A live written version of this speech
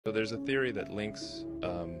So there's a theory that links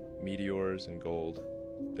meteors and gold.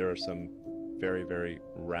 There are some very, very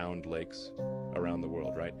round lakes around the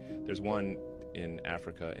world, right? There's one in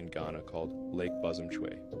Africa, in Ghana, called Lake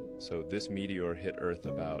Bosomtwe. So this meteor hit Earth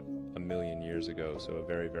about 1 million years ago, so a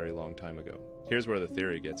very, very long time ago. Here's where the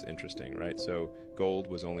theory gets interesting, right? So gold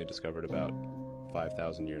was only discovered about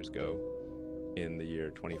 5,000 years ago in the year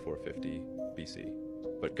 2450 BC.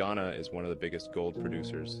 But Ghana is one of the biggest gold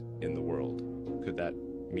producers in the world. Could that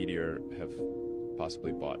meteor have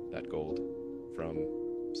possibly bought that gold from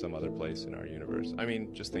some other place in our universe? I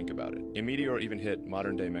mean, just think about it. A meteor even hit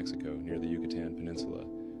modern-day Mexico near the Yucatan Peninsula,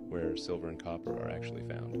 where silver and copper are actually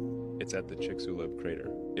found. It's at the Chicxulub crater.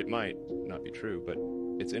 It might not be true, but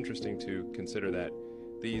it's interesting to consider that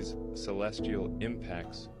these celestial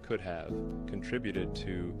impacts could have contributed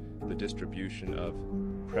to the distribution of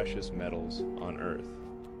precious metals on Earth.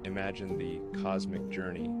 Imagine the cosmic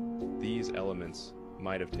journey these elements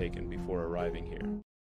might have taken before arriving here.